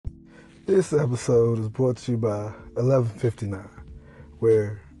This episode is brought to you by 1159,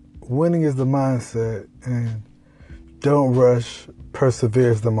 where winning is the mindset and don't rush,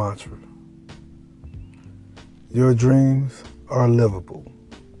 persevere is the mantra. Your dreams are livable.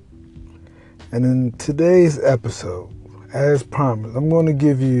 And in today's episode, as promised, I'm going to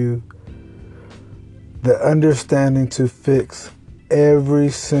give you the understanding to fix every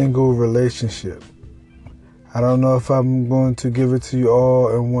single relationship. I don't know if I'm going to give it to you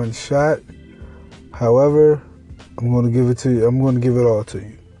all in one shot. However, I'm going to give it to you. I'm going to give it all to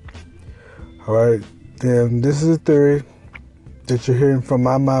you. All right. Then this is a theory that you're hearing from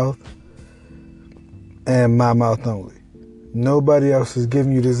my mouth and my mouth only. Nobody else is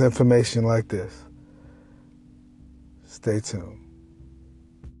giving you this information like this. Stay tuned.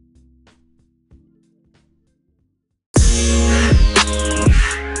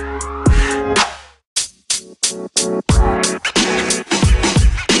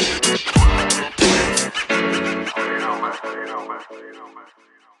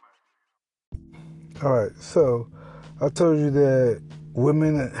 All right, so I told you that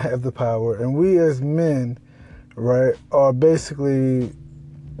women have the power, and we as men, right, are basically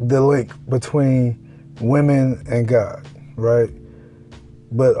the link between women and God, right?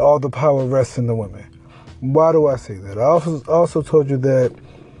 But all the power rests in the women. Why do I say that? I also told you that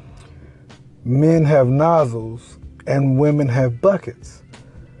men have nozzles and women have buckets,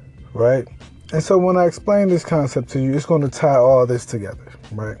 right? And so when I explain this concept to you, it's going to tie all this together,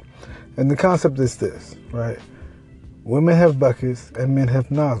 right? And the concept is this, right? Women have buckets and men have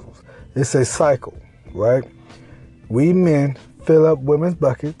nozzles. It's a cycle, right? We men fill up women's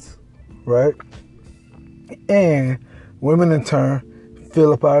buckets, right? And women in turn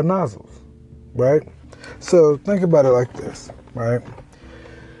fill up our nozzles, right? So think about it like this, right?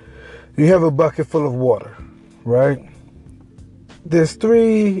 You have a bucket full of water, right? There's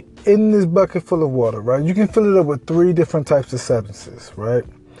three in this bucket full of water, right? You can fill it up with three different types of substances, right?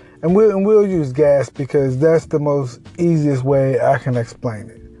 And we'll use gas because that's the most easiest way I can explain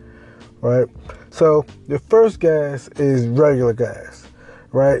it, right? So the first gas is regular gas,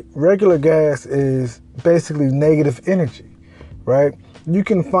 right? Regular gas is basically negative energy, right? You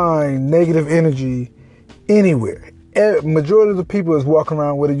can find negative energy anywhere. Majority of the people is walking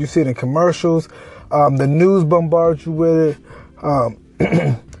around with it. You see it in commercials. The news bombards you with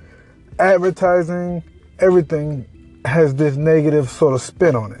it. Advertising, everything has this negative sort of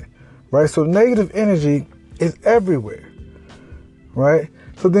spin on it. Right, so negative energy is everywhere, right?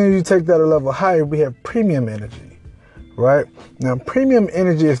 So then you take that a level higher, we have premium energy, right? Now, premium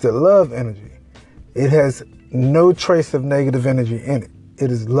energy is the love energy. It has no trace of negative energy in it.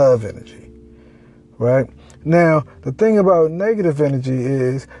 It is love energy, right? Now, the thing about negative energy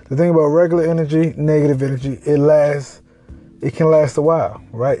is, the thing about regular energy, negative energy, it can last a while,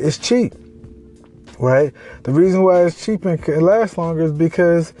 right? It's cheap, right? The reason why it's cheap and can last longer is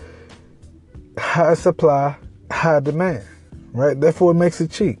because high supply, high demand, right? Therefore, it makes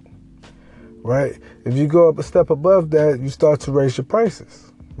it cheap, right? If you go up a step above that, you start to raise your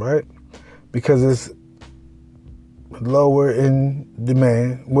prices, right? Because it's lower in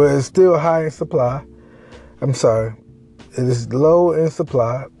demand, where it's still high in supply. I'm sorry, it is low in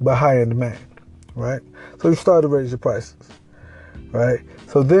supply, but high in demand, right? So you start to raise your prices, right?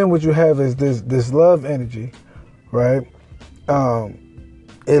 So then what you have is this love energy, right?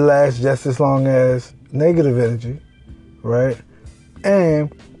 It lasts just as long as negative energy, right?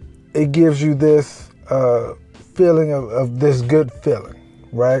 And it gives you this feeling of this good feeling,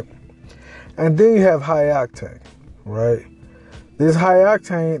 right? And then you have high octane, right? This high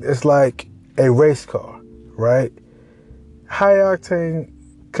octane is like a race car, right? High octane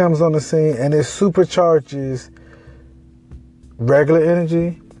comes on the scene and it supercharges regular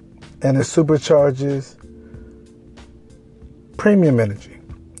energy and it supercharges premium energy.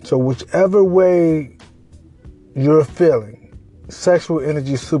 So whichever way you're feeling, sexual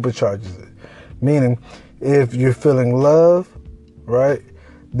energy supercharges it. Meaning, if you're feeling love, right,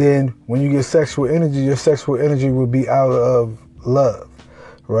 then when you get sexual energy, your sexual energy will be out of love,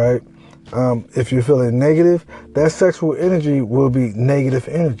 right? If you're feeling negative, that sexual energy will be negative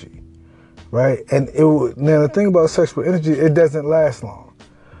energy, right? And now the thing about sexual energy, it doesn't last long,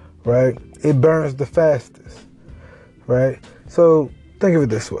 right? It burns the fastest, right? So think of it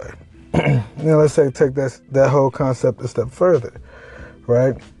this way. Now let's say take that whole concept a step further,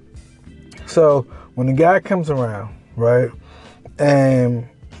 right? So when the guy comes around, right, and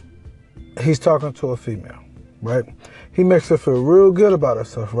he's talking to a female, right, he makes her feel real good about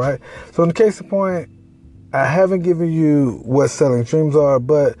herself, right? So in the case of point, I haven't given you what selling dreams are,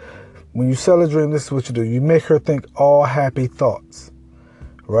 but when you sell a dream, this is what you do. You make her think all happy thoughts,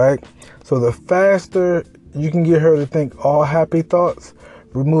 right? So the faster you can get her to think all happy thoughts,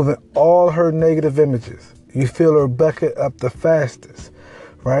 removing all her negative images, you fill her bucket up the fastest,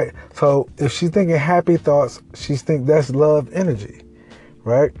 right? So if she's thinking happy thoughts, she's think that's love energy,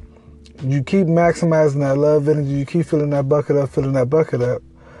 right? You keep maximizing that love energy, you keep filling that bucket up,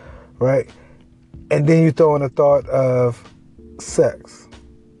 right? And then you throw in a thought of sex,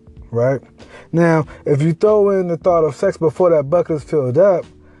 right? Now, if you throw in the thought of sex before that bucket is filled up,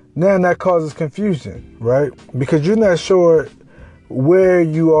 now that causes confusion, right? Because you're not sure where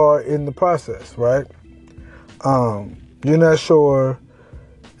you are in the process, right? You're not sure,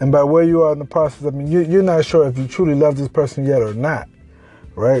 and by where you are in the process, I mean, you're not sure if you truly love this person yet or not,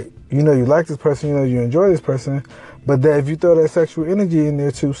 right? You know you like this person, you know you enjoy this person, but that if you throw that sexual energy in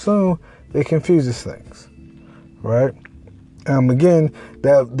there too soon, it confuses things, right? Again,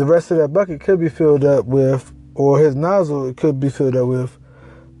 that the rest of that bucket could be filled up with, or his nozzle, it could be filled up with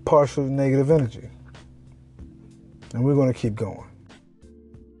partial negative energy. And we're going to keep going.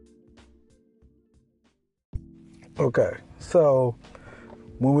 Okay, so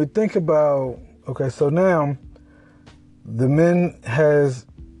when we think about, okay, so now the men has,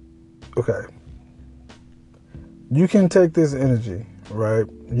 okay, you can take this energy, right?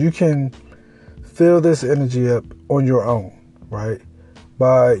 You can fill this energy up on your own, right?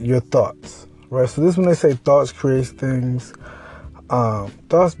 By your thoughts, right? So this is when they say thoughts create things.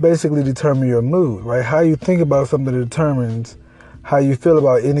 Thoughts basically determine your mood, right? How you think about something determines how you feel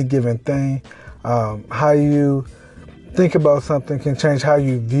about any given thing. How you think about something can change how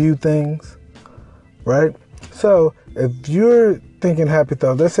you view things, right? So if you're thinking happy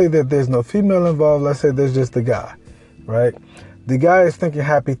thoughts, let's say that there's no female involved, let's say there's just the guy, right? The guy is thinking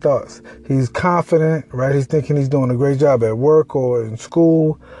happy thoughts. He's confident, right? He's thinking he's doing a great job at work or in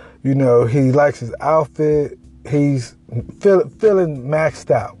school. You know, he likes his outfit. He's feeling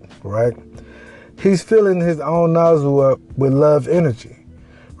maxed out, right? He's filling his own nozzle up with love energy,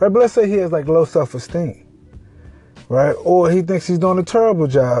 right? But let's say he has like low self-esteem, right? Or he thinks he's doing a terrible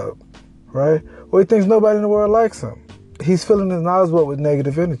job, right? Or he thinks nobody in the world likes him. He's filling his nozzle up with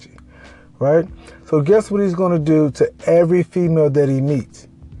negative energy, right? So guess what he's going to do to every female that he meets,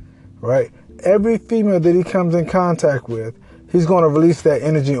 right? Every female that he comes in contact with, he's going to release that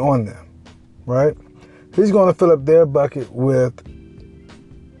energy on them, right? He's going to fill up their bucket with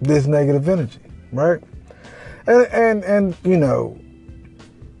this negative energy, right? And you know,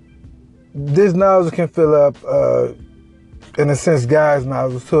 this nozzle can fill up, in a sense, guys'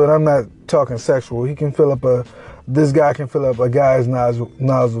 nozzles too. And I'm not talking sexual. He can fill up this guy can fill up a guy's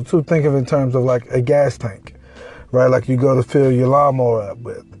nozzle too. Think of it in terms of like a gas tank, right? Like you go to fill your lawnmower up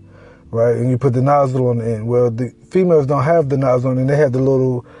with, right? And you put the nozzle on the end. Well, the females don't have the nozzle on the end. They have the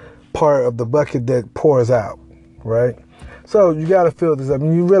little part of the bucket that pours out, right? So you got to fill this up.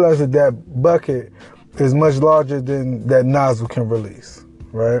 And you realize that that bucket is much larger than that nozzle can release,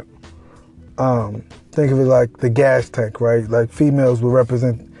 right? Think of it like the gas tank, right? Like females will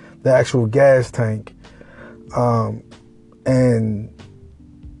represent the actual gas tank, and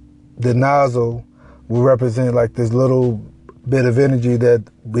the nozzle will represent like this little bit of energy that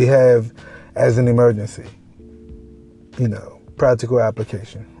we have as an emergency, you know, practical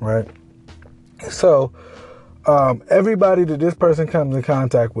application, right? So everybody that this person comes in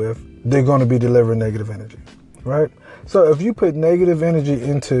contact with, they're going to be delivering negative energy, right? So if you put negative energy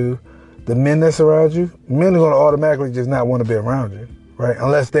into the men that surround you, men are going to automatically just not want to be around you, right?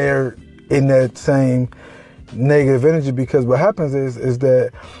 Unless they're in that same negative energy, because what happens is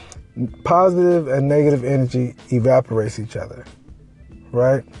that positive and negative energy evaporates each other,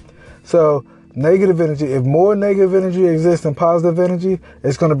 right? So negative energy, if more negative energy exists than positive energy,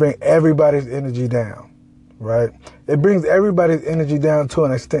 it's going to bring everybody's energy down, right? It brings everybody's energy down to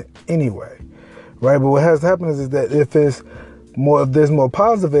an extent anyway, right? But what has to happen is that if there's more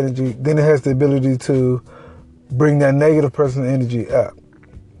positive energy, then it has the ability to bring that negative person energy up,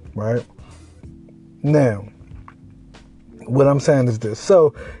 right? Now, what I'm saying is this.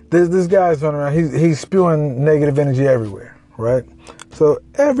 So this guy's running around, he's spewing negative energy everywhere, right? So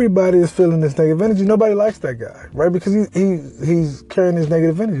everybody is feeling this negative energy. Nobody likes that guy, right? Because he's carrying this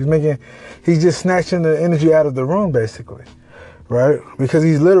negative energy. He's just snatching the energy out of the room, basically, right? Because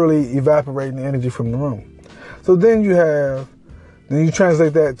he's literally evaporating the energy from the room. So then you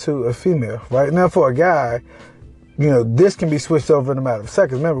translate that to a female, right? Now for a guy, you know, this can be switched over in a matter of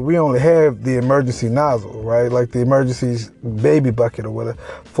seconds. Remember, we only have the emergency nozzle, right? Like the emergency baby bucket or whatever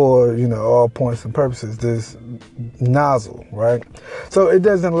for, you know, all points and purposes, this nozzle, right? So it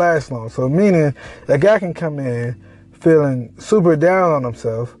doesn't last long. So meaning a guy can come in feeling super down on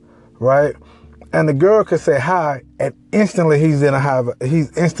himself, right? And the girl could say hi, and instantly he's in a high.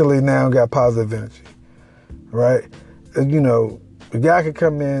 He's instantly now got positive energy, right? You know, the guy could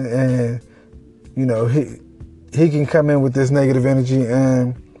come in and, you know, he can come in with this negative energy,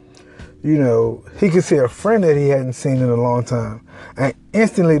 and, you know, he could see a friend that he hadn't seen in a long time, and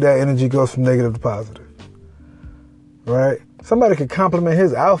instantly that energy goes from negative to positive, right? Somebody could compliment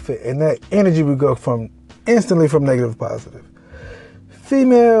his outfit, and that energy would go instantly from negative to positive.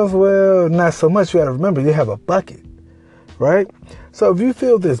 Females, well, not so much. You got to remember, you have a bucket, right? So if you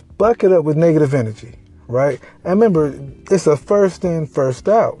fill this bucket up with negative energy, right? And remember, it's a first in, first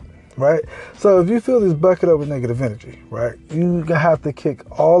out, right? So if you fill this bucket up with negative energy, right, you have to kick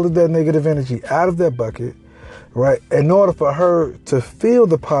all of that negative energy out of that bucket, right, in order for her to feel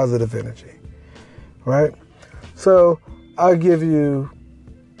the positive energy, right? So I'll give you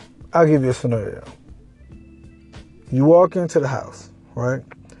a scenario. You walk into the house, right?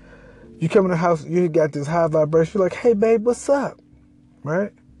 You come in the house, you got this high vibration. You're like, hey, babe, what's up?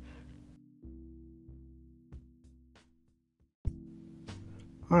 Right?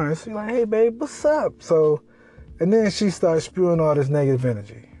 All right, so you're like, hey, babe, what's up? So, and then she starts spewing all this negative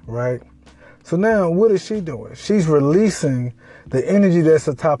energy, right? So now what is she doing? She's releasing the energy that's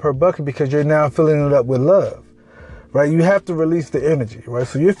atop her bucket because you're now filling it up with love, right? You have to release the energy, right?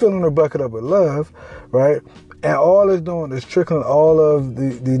 So you're filling her bucket up with love, right? And all it's doing is trickling all of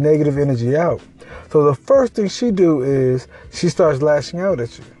the negative energy out. So the first thing she do is she starts lashing out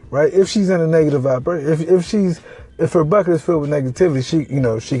at you, right? If she's in a negative vibration, if her bucket is filled with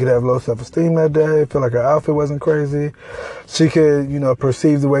negativity, she could have low self-esteem that day, feel like her outfit wasn't crazy. She could,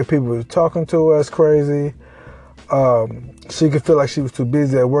 perceive the way people were talking to her as crazy. She could feel like she was too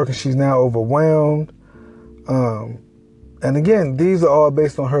busy at work and she's now overwhelmed. And again, these are all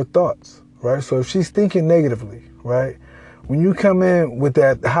based on her thoughts. Right? So if she's thinking negatively, right? When you come in with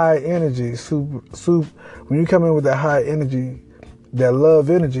that high energy, when you come in with that high energy, that love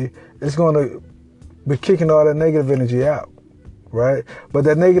energy, it's going to be kicking all that negative energy out, right? But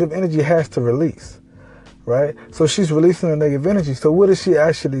that negative energy has to release, right? So she's releasing the negative energy. So what is she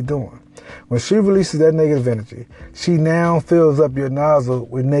actually doing? When she releases that negative energy, she now fills up your nozzle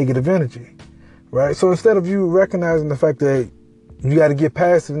with negative energy, right? So instead of you recognizing the fact that you got to get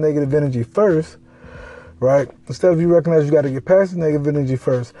past the negative energy first, right? Instead of you recognize you got to get past the negative energy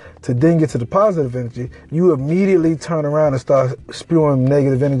first to then get to the positive energy, you immediately turn around and start spewing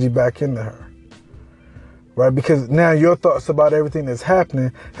negative energy back into her, right? Because now your thoughts about everything that's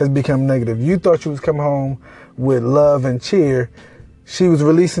happening has become negative. You thought you was coming home with love and cheer. She was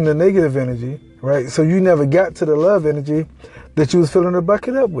releasing the negative energy, right? So you never got to the love energy that you was filling her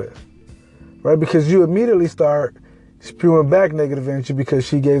bucket up with, right? Because you immediately start spewing back negative energy because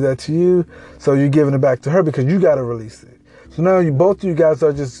she gave that to you, so you're giving it back to her because you got to release it. So now both of you guys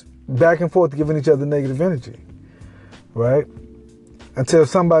are just back and forth giving each other negative energy, right? Until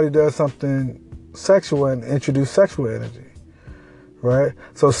somebody does something sexual and introduce sexual energy, right?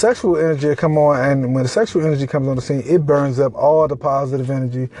 So sexual energy will come on, and when the sexual energy comes on the scene, it burns up all the positive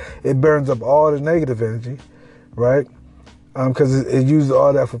energy, it burns up all the negative energy, right? Because it uses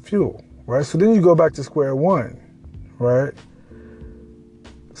all that for fuel, right? So then you go back to square one. Right?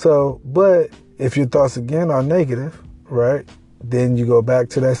 So, but if your thoughts again are negative, right, then you go back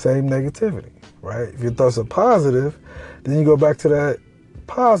to that same negativity, right? If your thoughts are positive, then you go back to that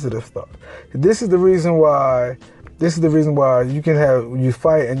positive thought. This is the reason why you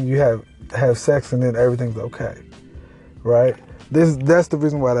fight and you have sex and then everything's okay, right? That's the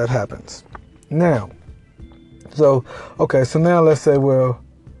reason why that happens. Now, so now let's say, well,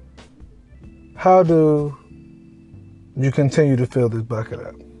 how do you continue to fill this bucket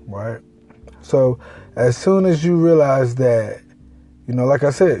up, right? So as soon as you realize that, like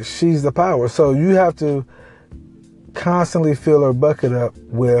I said, she's the power. So you have to constantly fill her bucket up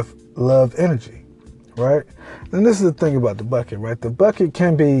with love energy, right? And this is the thing about the bucket, right? The bucket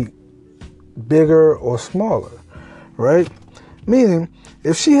can be bigger or smaller, right? Meaning,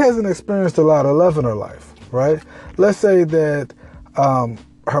 if she hasn't experienced a lot of love in her life, right? Let's say that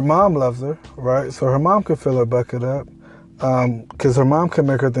her mom loves her, right? So her mom can fill her bucket up, because her mom can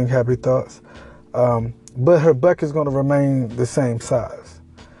make her think happy thoughts, but her bucket is going to remain the same size,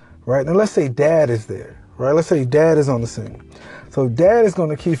 right? And let's say dad is there, right? Let's say dad is on the scene. So dad is going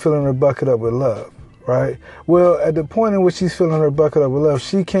to keep filling her bucket up with love, right? Well, at the point in which she's filling her bucket up with love,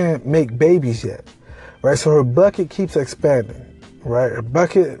 she can't make babies yet, right? So her bucket keeps expanding, right? Her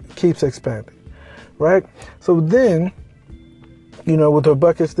bucket keeps expanding, right? So then, with her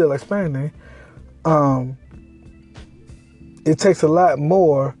bucket still expanding, it takes a lot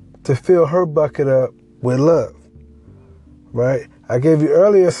more to fill her bucket up with love, right? I gave you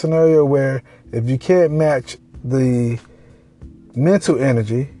earlier a scenario where if you can't match the mental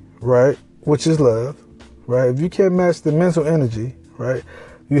energy, right, which is love, right? If you can't match the mental energy, right,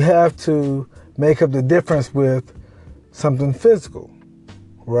 you have to make up the difference with something physical,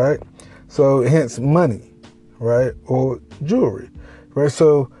 right? So hence money, right, or jewelry, right?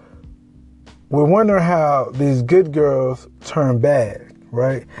 So we're wondering how these good girls turn bad,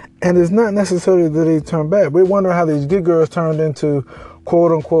 right? And it's not necessarily that they turn bad. We're wondering how these good girls turned into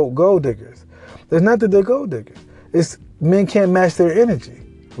quote unquote gold diggers. It's not that they're gold diggers. It's men can't match their energy,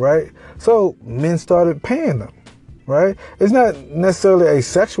 right? So men started paying them, right? It's not necessarily a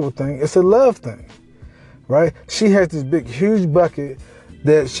sexual thing. It's a love thing, right? She has this big, huge bucket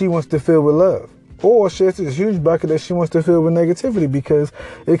that she wants to fill with love. Or she has this huge bucket that she wants to fill with negativity, because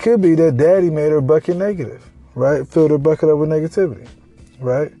it could be that daddy made her bucket negative, right? Filled her bucket up with negativity,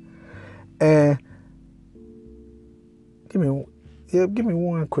 right? And give me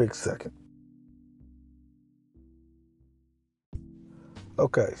one quick second.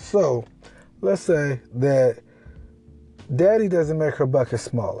 Okay, so let's say that daddy doesn't make her bucket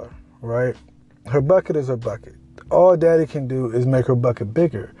smaller, right? Her bucket is her bucket. All daddy can do is make her bucket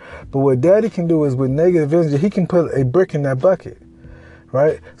bigger. But what daddy can do is with negative energy, he can put a brick in that bucket,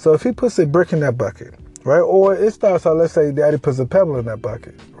 right? So if he puts a brick in that bucket, right? Or it starts out, let's say daddy puts a pebble in that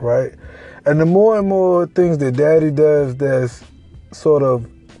bucket, right? And the more and more things that daddy does that's sort of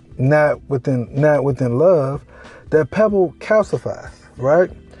not within love, that pebble calcifies,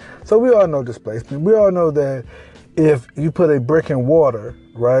 right? So we all know displacement. We all know that if you put a brick in water,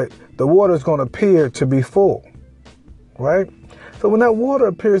 right, the water is going to appear to be full, right? So when that water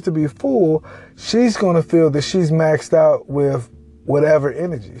appears to be full, she's going to feel that she's maxed out with whatever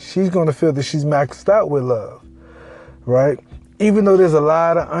energy. She's going to feel that she's maxed out with love, right? Even though there's a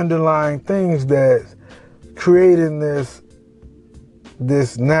lot of underlying things that's creating this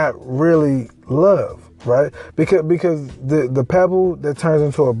not really love, right? Because the pebble that turns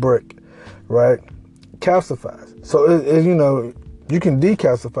into a brick, right, calcifies. So it you can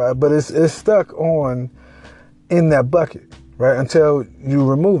decalcify it, but it's stuck in that bucket, right, until you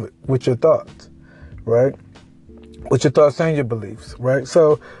remove it with your thoughts, right? With your thoughts and your beliefs, right?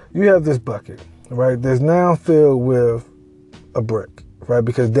 So you have this bucket, right, that's now filled with a brick, right?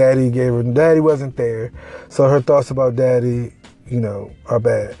 Because daddy wasn't there, so her thoughts about daddy, are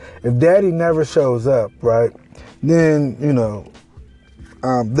bad. If daddy never shows up, right, then,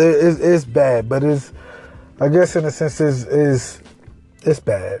 it's bad, but I guess in a sense it's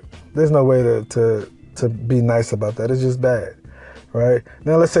bad. There's no way to be nice about that. It's just bad, right?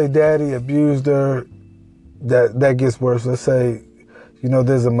 Now let's say daddy abused her, that gets worse. Let's say,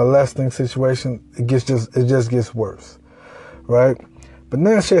 there's a molesting situation, it just gets worse, right? But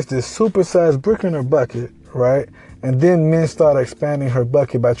now she has this supersized brick in her bucket, right? And then men start expanding her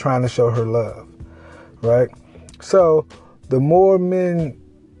bucket by trying to show her love, right? So the more men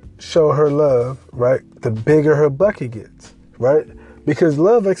show her love, right, the bigger her bucket gets, right? Because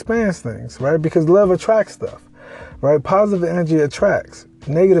love expands things, right? Because love attracts stuff, right? Positive energy attracts,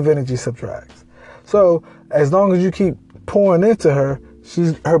 negative energy subtracts. So as long as you keep pouring into her,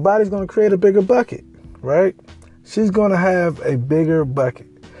 her body's going to create a bigger bucket, right? She's going to have a bigger bucket,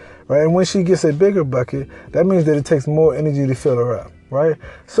 right? And when she gets a bigger bucket, that means that it takes more energy to fill her up, right?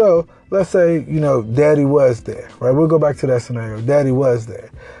 So let's say, daddy was there, right? We'll go back to that scenario. Daddy was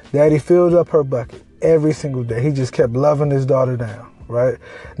there. Daddy filled up her bucket every single day. He just kept loving his daughter down, right?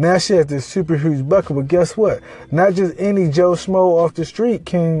 Now she has this super huge bucket, but guess what? Not just any Joe Schmo off the street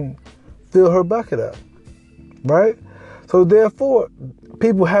can fill her bucket up, right? So therefore,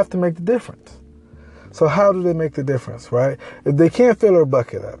 people have to make the difference. So how do they make the difference, right? If they can't fill her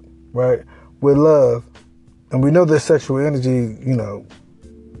bucket up, right, with love, and we know that sexual energy,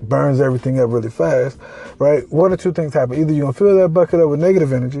 burns everything up really fast, right? One or two things happen. Either you're going to fill that bucket up with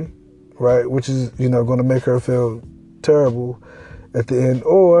negative energy, right, which is, going to make her feel terrible at the end,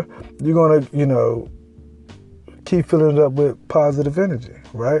 or you're going to, keep filling it up with positive energy,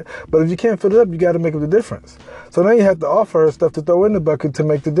 right? But if you can't fill it up, you got to make up the difference. So now you have to offer her stuff to throw in the bucket to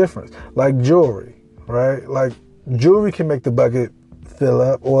make the difference, like jewelry, right? Like jewelry can make the bucket fill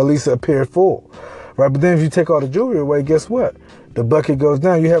up, or at least appear full, right? But then if you take all the jewelry away, guess what? The bucket goes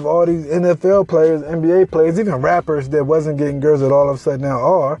down. You have all these NFL players, NBA players, even rappers that wasn't getting girls that all of a sudden now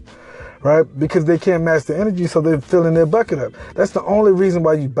are, right? Because they can't match the energy, so they're filling their bucket up. That's the only reason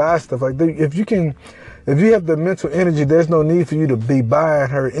why you buy stuff. Like if you have the mental energy, there's no need for you to be buying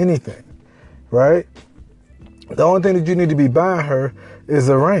her anything, right? The only thing that you need to be buying her is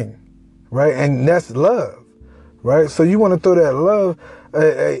a ring, right? And that's love, right? So you want to throw that love.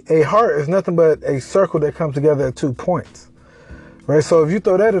 A heart is nothing but a circle that comes together at 2 points, right? So if you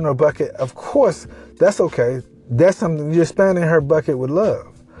throw that in her bucket, of course, that's okay. That's something, you're expanding her bucket with love,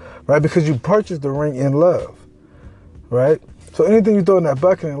 right? Because you purchased the ring in love, right? So anything you throw in that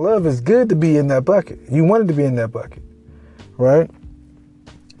bucket in love is good to be in that bucket. You wanted to be in that bucket, right?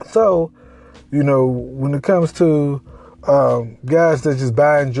 So, you know, when it comes to guys that just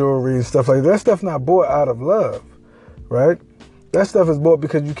buying jewelry and stuff like that stuff not bought out of love, right? That stuff is bought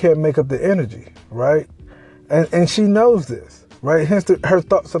because you can't make up the energy, right? And she knows this, right? Hence her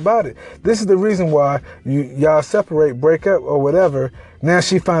thoughts about it. This is the reason why y'all separate, break up, or whatever. Now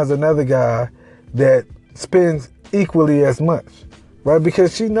she finds another guy that spends equally as much, right?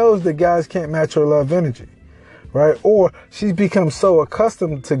 Because she knows that guys can't match her love energy, right? Or she's become so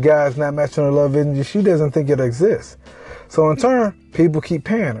accustomed to guys not matching her love energy, she doesn't think it exists. So in turn, people keep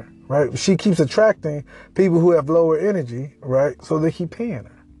paying her, right? She keeps attracting people who have lower energy, right? So they keep paying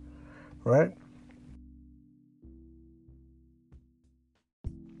her, right?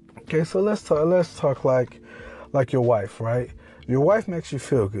 Okay, so let's talk like your wife, right? Your wife makes you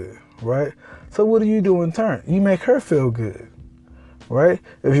feel good, right? So what do you do in turn? You make her feel good, right?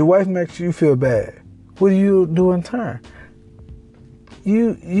 If your wife makes you feel bad, what do you do in turn?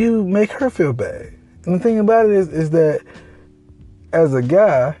 You make her feel bad. And the thing about it is that as a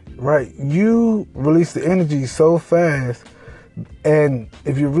guy, right, you release the energy so fast, and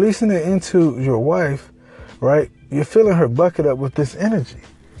if you're releasing it into your wife, right, you're filling her bucket up with this energy,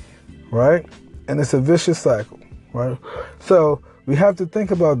 right? And it's a vicious cycle, right? So we have to think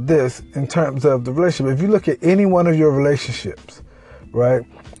about this in terms of the relationship. If you look at any one of your relationships, right,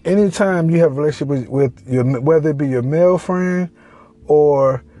 anytime you have a relationship with your, whether it be your male friend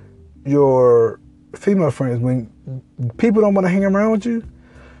or your female friends, when people don't want to hang around with you,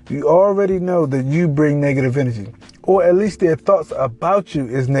 you already know that you bring negative energy, or at least their thoughts about you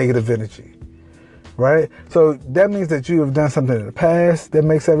is negative energy, right? So that means that you have done something in the past that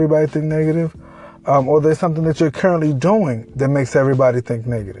makes everybody think negative, or there's something that you're currently doing that makes everybody think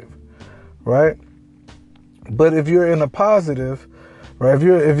negative, right? But if you're in a positive, right?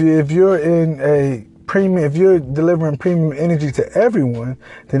 If you're in a premium, if you're delivering premium energy to everyone,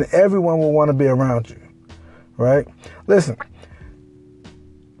 then everyone will want to be around you, right? Listen,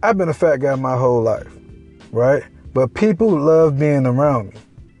 I've been a fat guy my whole life, right? But people love being around me,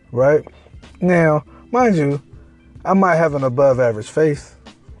 right? Now, mind you, I might have an above average face,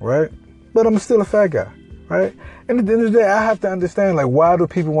 right? But I'm still a fat guy, right? And at the end of the day, I have to understand, like, why do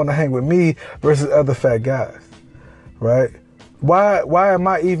people want to hang with me versus other fat guys, right? Why am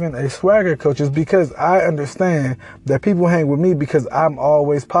I even a swagger coach? Is because I understand that people hang with me because I'm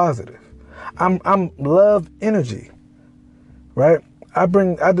always positive. I'm love energy, right? I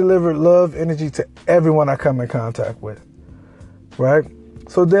deliver love energy to everyone I come in contact with, right?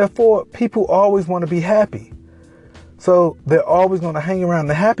 So therefore, people always want to be happy. So they're always going to hang around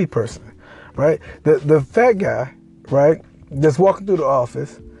the happy person, right? The fat guy, right, that's walking through the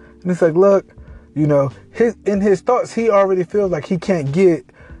office, and it's like, look, you know, in his thoughts, he already feels like he can't get,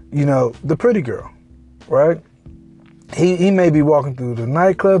 you know, the pretty girl, right? He may be walking through the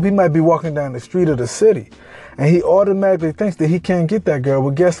nightclub, he might be walking down the street of the city, and he automatically thinks that he can't get that girl.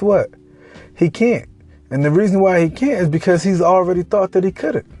 Well, guess what? He can't. And the reason why he can't is because he's already thought that he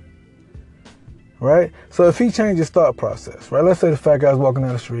couldn't, right? So if he changes thought process, right? Let's say the fat guy's walking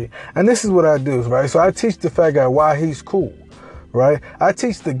down the street, and this is what I do, right? So I teach the fat guy why he's cool, right? I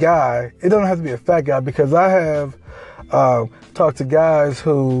teach the guy, it don't have to be a fat guy, because I have talked to guys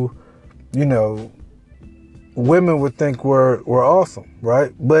who, you know, women would think were awesome,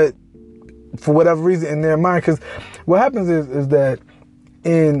 right? But for whatever reason in their mind, because what happens is that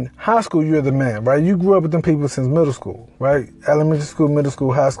in high school, you're the man, right? You grew up with them people since middle school, right? Elementary school, middle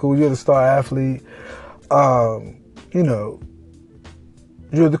school, high school, you're the star athlete. You know,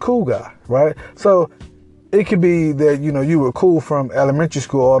 you're the cool guy, right? So it could be that, you know, you were cool from elementary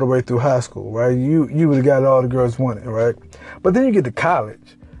school all the way through high school, right? You would have got all the girls wanted, right? But then you get to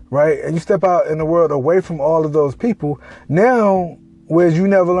college, right? And you step out in the world away from all of those people. Now, whereas you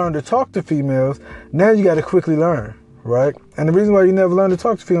never learned to talk to females, now you got to quickly learn, right? And the reason why you never learned to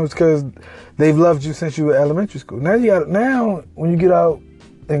talk to females is because they've loved you since you were elementary school. Now when you get out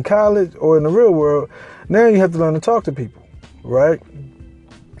in college or in the real world, now you have to learn to talk to people, right?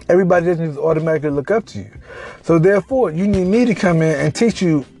 Everybody doesn't just automatically look up to you. So therefore, you need me to come in and teach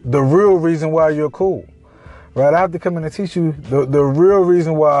you the real reason why you're cool, right? I have to come in and teach you the real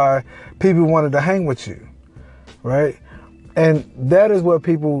reason why people wanted to hang with you, right? And that is what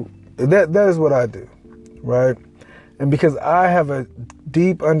that is what I do, right? And because I have a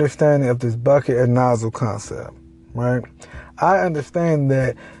deep understanding of this bucket and nozzle concept, right? I understand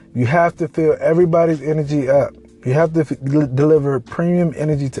that you have to fill everybody's energy up, You have to deliver premium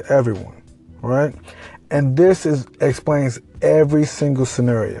energy to everyone, right? And this explains every single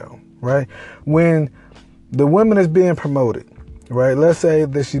scenario, right? When the woman is being promoted, right? Let's say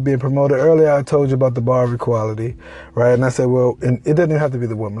that she's being promoted. Earlier, I told you about the bar of equality, right? And I said, well, and it doesn't even have to be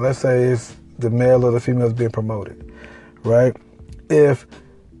the woman. Let's say it's the male or the female is being promoted, right? If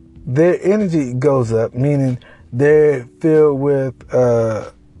their energy goes up, meaning they're filled with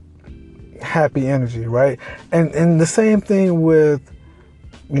happy energy, right? And the same thing with,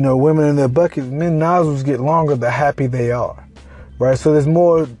 women in their buckets. Men nostrils get longer the happier they are, right? So there's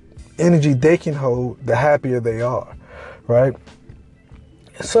more energy they can hold the happier they are, right?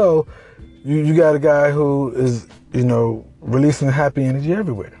 So you got a guy who is, releasing happy energy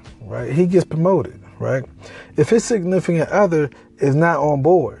everywhere, right? He gets promoted, right? If his significant other is not on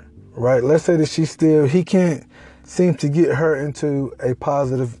board, right? Let's say that he can't seem to get her into a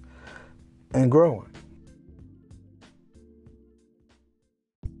positive and growing.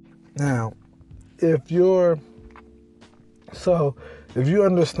 Now, if you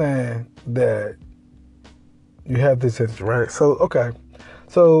understand that you have this energy, right? So, okay.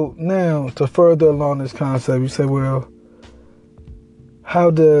 So now to further along this concept, you say, well,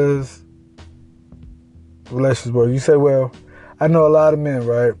 how does relationships work? You say, well, I know a lot of men,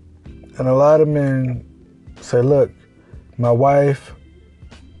 right? And a lot of men say, look, my wife,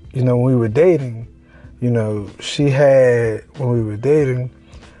 when we were dating, we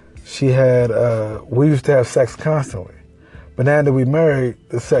used to have sex constantly. But now that we married,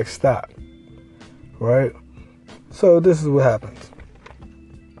 the sex stopped, right? So this is what happens.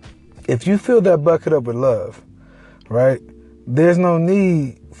 If you fill that bucket up with love, right, there's no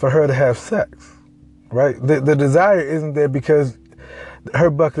need for her to have sex, right? The desire isn't there because her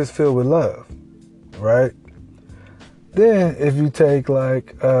bucket is filled with love, right? Then if you take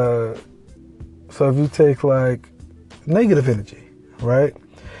negative energy, right?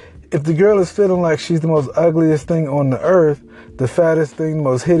 If the girl is feeling like she's the most ugliest thing on the earth, the fattest thing, the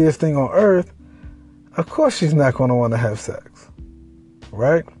most hideous thing on earth, of course she's not going to want to have sex,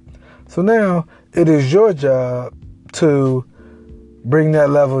 right? So now it is your job to bring that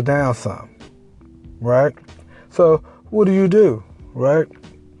level down some, right? So what do, right?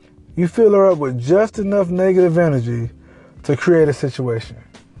 You fill her up with just enough negative energy to create a situation.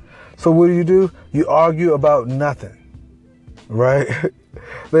 So what do? You argue about nothing, right?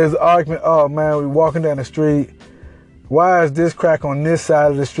 There's an argument, oh man, we're walking down the street. Why is this crack on this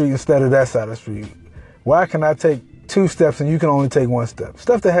side of the street instead of that side of the street? Why can I take 2 steps and you can only take 1 step?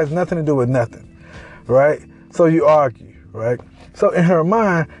 Stuff that has nothing to do with nothing, right? So you argue, right? So in her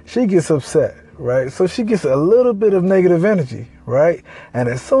mind, she gets upset, right? So she gets a little bit of negative energy, right? And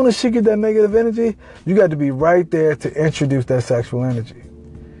as soon as she gets that negative energy, you got to be right there to introduce that sexual energy,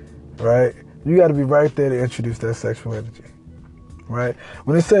 right? You got to be right there to introduce that sexual energy, right?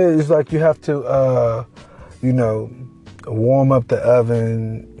 When they say it's like you have to, warm up the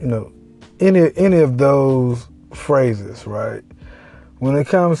oven, any of those phrases, right? When it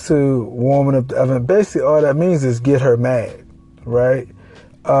comes to warming up the oven, basically all that means is get her mad, right?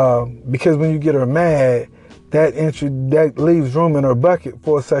 Because when you get her mad, that leaves room in her bucket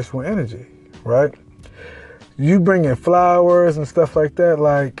for sexual energy, right? You bring in flowers and stuff like that,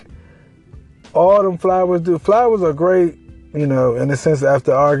 like all them flowers do. Flowers are great, in the sense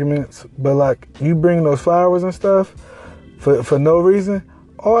after arguments, but like you bring those flowers and stuff for no reason,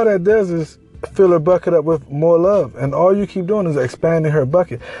 all that does is fill her bucket up with more love, and all you keep doing is expanding her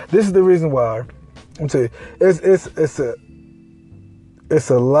bucket. This is the reason why. I'm telling you, it's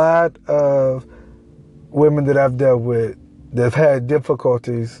a lot of women that I've dealt with that have had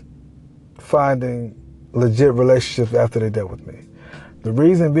difficulties finding legit relationships after they dealt with me. The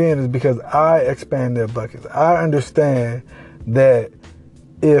reason being is because I expand their buckets. I understand that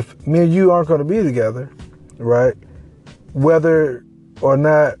if me and you aren't going to be together, right, whether or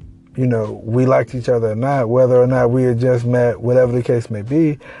not, we liked each other or not, whether or not we had just met, whatever the case may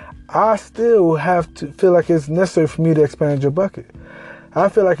be, I still have to feel like it's necessary for me to expand your bucket. I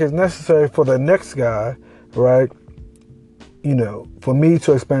feel like it's necessary for the next guy, right, for me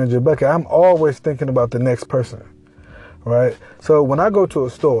to expand your bucket. I'm always thinking about the next person, right? So when I go to a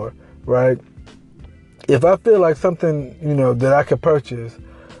store, right, if I feel like something, that I could purchase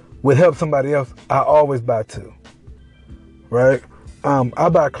would help somebody else, I always buy 2, right? I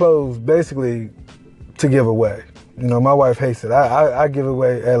buy clothes basically to give away. My wife hates it. I give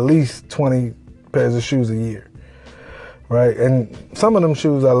away at least 20 pairs of shoes a year, right? And some of them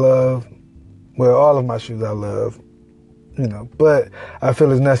shoes I love. Well, all of my shoes I love, but I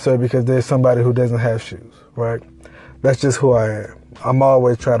feel it's necessary because there's somebody who doesn't have shoes, right? That's just who I am. I'm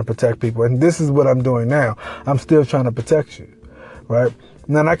always trying to protect people. And this is what I'm doing now. I'm still trying to protect you, right?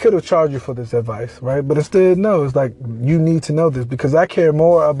 Now, I could have charged you for this advice, right? But instead, no, it's like, you need to know this because I care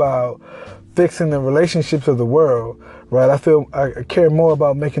more about fixing the relationships of the world, right? I care more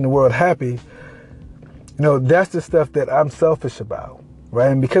about making the world happy. That's the stuff that I'm selfish about,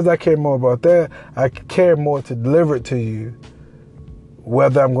 right? And because I care more about that, I care more to deliver it to you,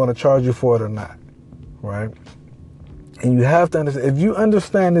 whether I'm going to charge you for it or not, right? And you have to understand, if you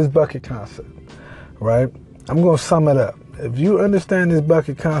understand this bucket concept, right? I'm going to sum it up. If you understand this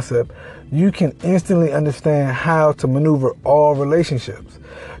bucket concept, you can instantly understand how to maneuver all relationships.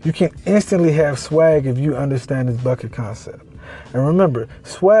 You can instantly have swag if you understand this bucket concept. And remember,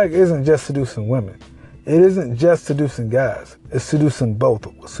 swag isn't just seducing women. It isn't just seducing guys. It's seducing both,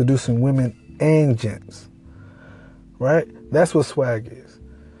 seducing women and gents, right? That's what swag is,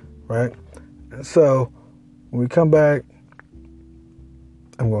 right? And so when we come back,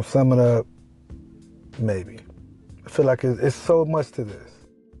 I'm going to sum it up, maybe. I feel like it's so much to this.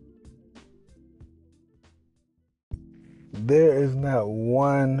 There is not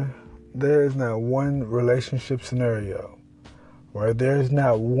one relationship scenario, right? There is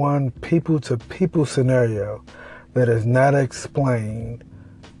not one people-to-people scenario that is not explained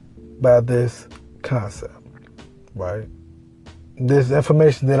by this concept, right? This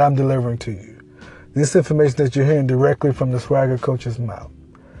information that I'm delivering to you, this information that you're hearing directly from the Swagger Coach's mouth,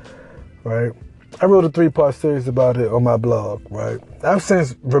 right? I wrote a 3-part series about it on my blog, right? I've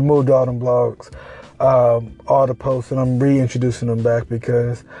since removed all them blogs, all the posts, and I'm reintroducing them back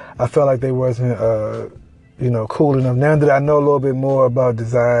because I felt like they wasn't, cool enough. Now that I know a little bit more about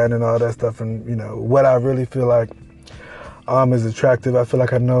design and all that stuff and, what I really feel like is attractive, I feel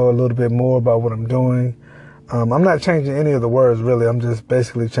like I know a little bit more about what I'm doing. I'm not changing any of the words, really. I'm just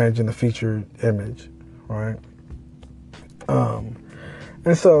basically changing the featured image, right?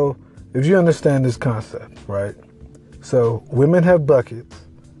 And so, if you understand this concept, right? So, women have buckets,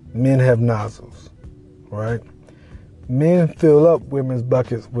 men have nozzles, right? Men fill up women's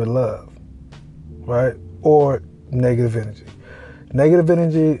buckets with love, right? Or negative energy. Negative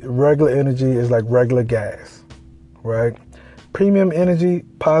energy, regular energy is like regular gas, right? Premium energy,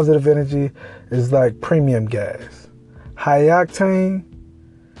 positive energy is like premium gas. High octane,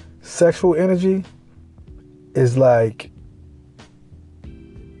 sexual energy is like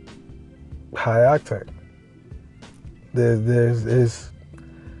high octane. There's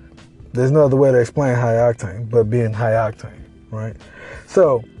no other way to explain high octane but being high octane, right?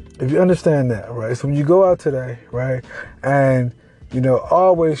 So if you understand that, right? So when you go out today, right, and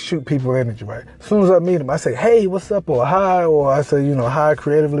always shoot people energy, right? As soon as I meet them, I say, hey, what's up, or hi, or I say, hi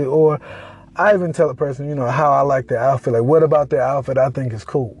creatively, or I even tell a person, how I like their outfit, like what about their outfit I think is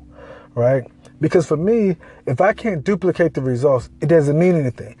cool, right? Because for me, if I can't duplicate the results, it doesn't mean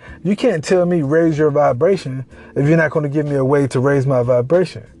anything. You can't tell me raise your vibration if you're not going to give me a way to raise my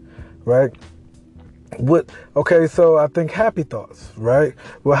vibration, right? Okay, so I think happy thoughts, right?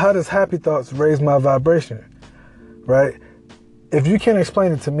 Well, how does happy thoughts raise my vibration, right? If you can't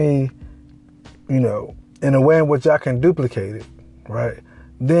explain it to me, in a way in which I can duplicate it, right?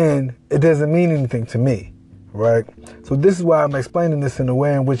 Then it doesn't mean anything to me, right? So this is why I'm explaining this in a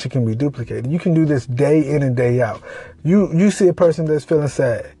way in which it can be duplicated. You can do this day in and day out. You see a person that's feeling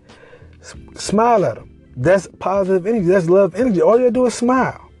sad, smile at them. That's positive energy. That's love energy. All you gotta do is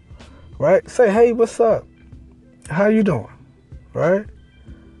smile, right? Say, hey, what's up? How you doing, right?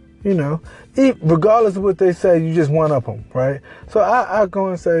 Regardless of what they say, you just one up them, right? So I go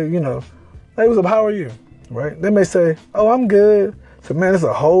and say, hey, what's up? How are you, right? They may say, oh, I'm good. So man, there's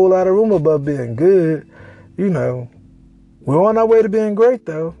a whole lot of room above being good. We're on our way to being great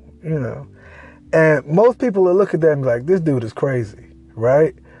though, And most people will look at that and be like, this dude is crazy,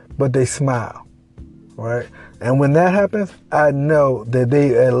 right? But they smile, right? And when that happens, I know that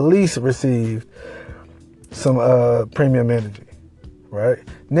they at least received some premium energy, right?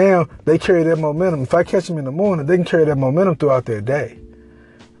 Now, they carry that momentum. If I catch them in the morning, they can carry that momentum throughout their day,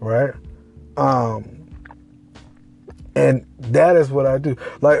 right? And that is what I do.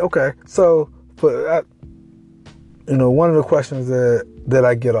 Like, okay, so one of the questions that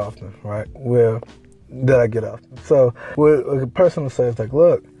I get often, right? So what a person will say is like,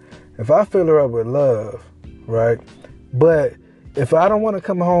 look, if I fill her up with love, right? But if I don't want to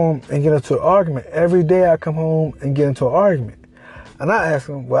come home and get into an argument, every day I come home and get into an argument. And I ask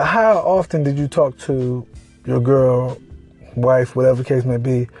them, well, how often did you talk to your girl, wife, whatever the case may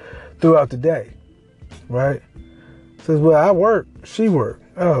be, throughout the day, right? Says, well, I work, she work.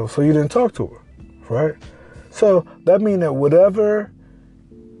 Oh, so you didn't talk to her, right? So that means that whatever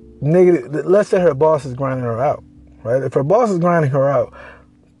negative, let's say her boss is grinding her out, right? If her boss is grinding her out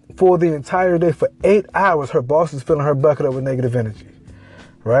for the entire day, for 8 hours, her boss is filling her bucket up with negative energy,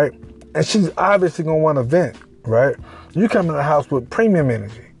 right? And she's obviously gonna want to vent, right? You come in the house with premium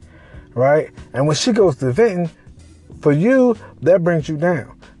energy, right? And when she goes to venting, for you, that brings you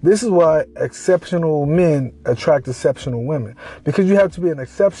down. This is why exceptional men attract exceptional women, because you have to be an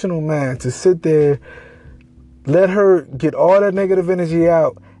exceptional man to sit there, let her get all that negative energy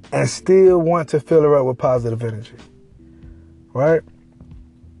out, and still want to fill her up with positive energy, right?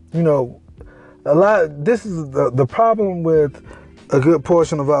 You know, this is the problem with a good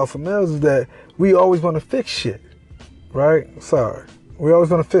portion of alpha males, is that we always want to fix shit, right? Sorry. We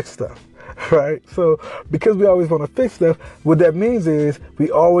always want to fix stuff, right? So because we always want to fix stuff, what that means is we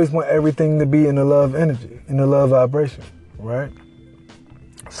always want everything to be in the love energy, in the love vibration, right?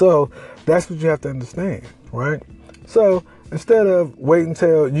 So that's what you have to understand, right? So instead of waiting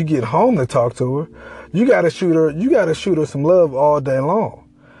until you get home to talk to her, you gotta shoot her some love all day long,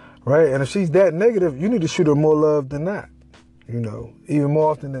 right? And if she's that negative, you need to shoot her more love than that, you know, even more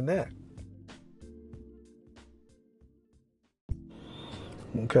often than that.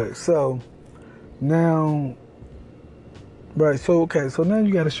 Okay, so now, right, so now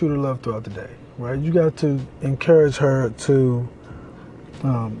you got to shoot her love throughout the day, right? You got to encourage her to,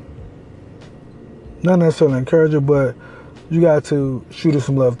 not necessarily encourage her, but you got to shoot her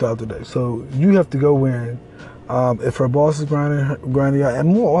some love throughout the day. So you have to go in, if her boss is grinding out, and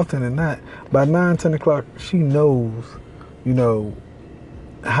more often than not, by 9, 10 o'clock, she knows, you know,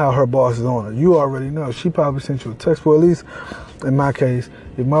 how her boss is on her. You already know. She probably sent you a text. Well, at least in my case,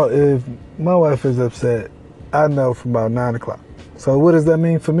 if my wife is upset, I know from about 9 o'clock. So what does that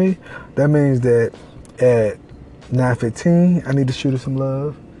mean for me? That means that at 9:15, I need to shoot her some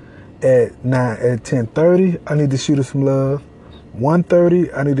love. At 10:30, I need to shoot her some love.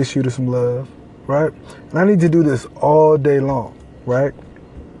 1:30, I need to shoot her some love, right? And I need to do this all day long, right?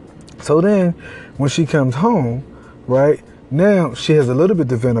 So then, when she comes home, right, now she has a little bit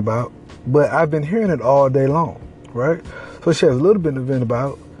to vent about, but I've been hearing it all day long, right? So she has a little bit to vent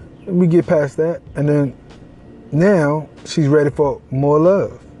about, and we get past that, and then now she's ready for more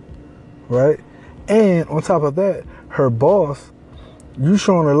love, right? And on top of that, her boss, you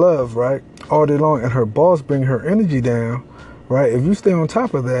showing her love, right, all day long, and her boss bring her energy down, right? If you stay on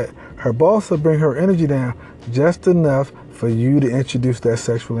top of that, her boss will bring her energy down just enough for you to introduce that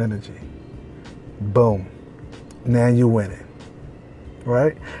sexual energy. Boom. Now you're winning,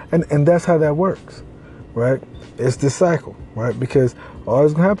 right? And that's how that works, right? It's the cycle, right? Because all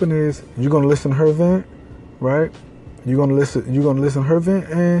that's gonna happen is you're gonna listen to her vent, right? You're gonna listen to her vent,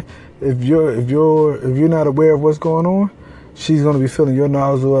 and if you're not aware of what's going on, she's gonna be filling your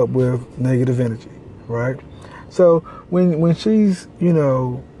nozzle up with negative energy, right? So when she's, you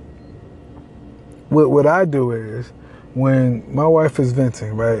know, what I do is, when my wife is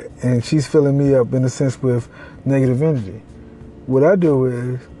venting, right, and she's filling me up in a sense with negative energy, what I do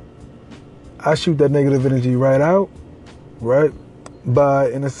is I shoot that negative energy right out, right, by,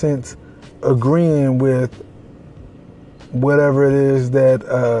 in a sense, agreeing with whatever it is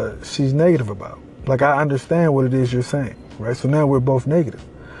that she's negative about. Like, I understand what it is you're saying, right? So now we're both negative,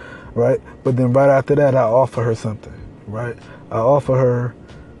 right? But then right after that, I offer her something, right? I offer her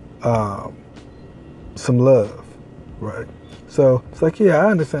some love, right? So it's like, yeah, I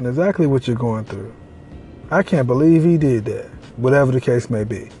understand exactly what you're going through. I can't believe he did that, whatever the case may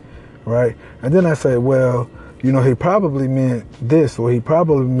be, right? And then I say, well, you know, he probably meant this, or he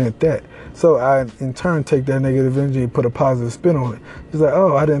probably meant that. So I, in turn, take that negative energy and put a positive spin on it. It's like,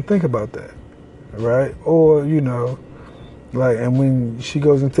 oh, I didn't think about that, right? Or, you know, like, and when she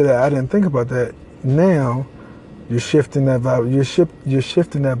goes into that, I didn't think about that. Now, you're shifting that vibe. You're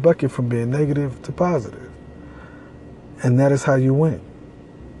shifting that bucket from being negative to positive, and that is how you win,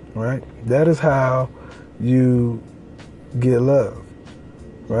 right? That is how you get love,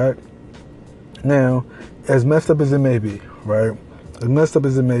 right? Now, as messed up as it may be, right? As messed up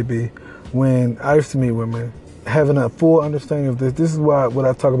as it may be, when I used to meet women, having a full understanding of this is what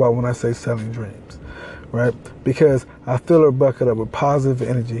I talk about when I say selling dreams, right? Because I fill her bucket up with positive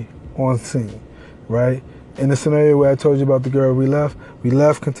energy on scene, right? In the scenario where I told you about the girl we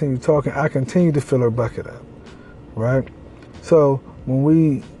left, continued talking, I continued to fill her bucket up, right? So when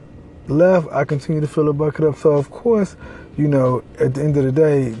we left, I continued to fill her bucket up. So of course, you know, at the end of the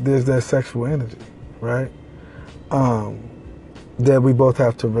day, there's that sexual energy, right? That we both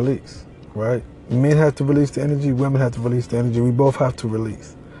have to release, right? Men have to release the energy, women have to release the energy. We both have to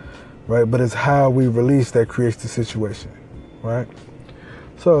release, right? But it's how we release that creates the situation, right?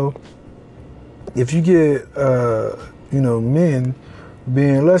 So if you get, you know, men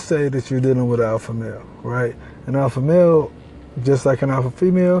being, let's say that you're dealing with an alpha male, right? An alpha male, just like an alpha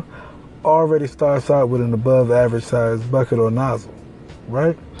female, already starts out with an above average size bucket or nozzle,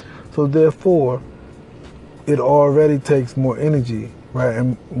 right? So therefore, it already takes more energy, right?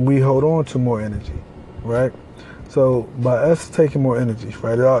 And we hold on to more energy, right? So by us taking more energy,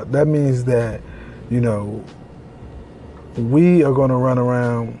 right, that means that, you know, we are going to run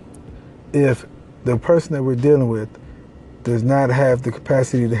around. If the person that we're dealing with does not have the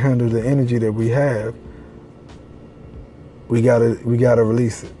capacity to handle the energy that we have, we gotta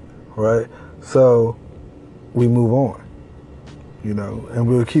release it, right? So we move on, you know, and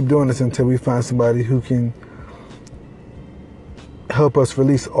we'll keep doing this until we find somebody who can help us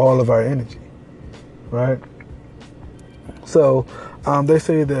release all of our energy, right? So they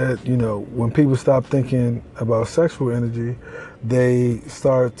say that, you know, when people stop thinking about sexual energy, they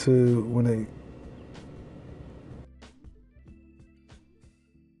start to, when they,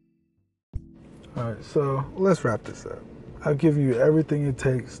 all right, so let's wrap this up. I've given you everything it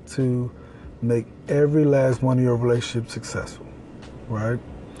takes to make every last one of your relationships successful, right?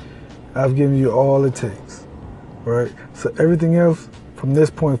 I've given you all it takes, right? So everything else from this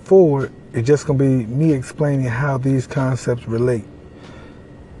point forward is just gonna be me explaining how these concepts relate,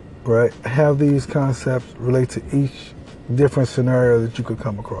 right? How these concepts relate to each different scenario that you could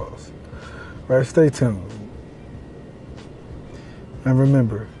come across, right? Stay tuned. And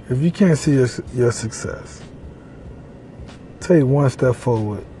remember, if you can't see your success, take one step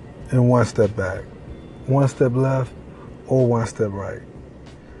forward and one step back, one step left or one step right,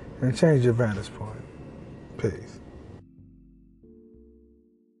 and change your vantage point. Peace.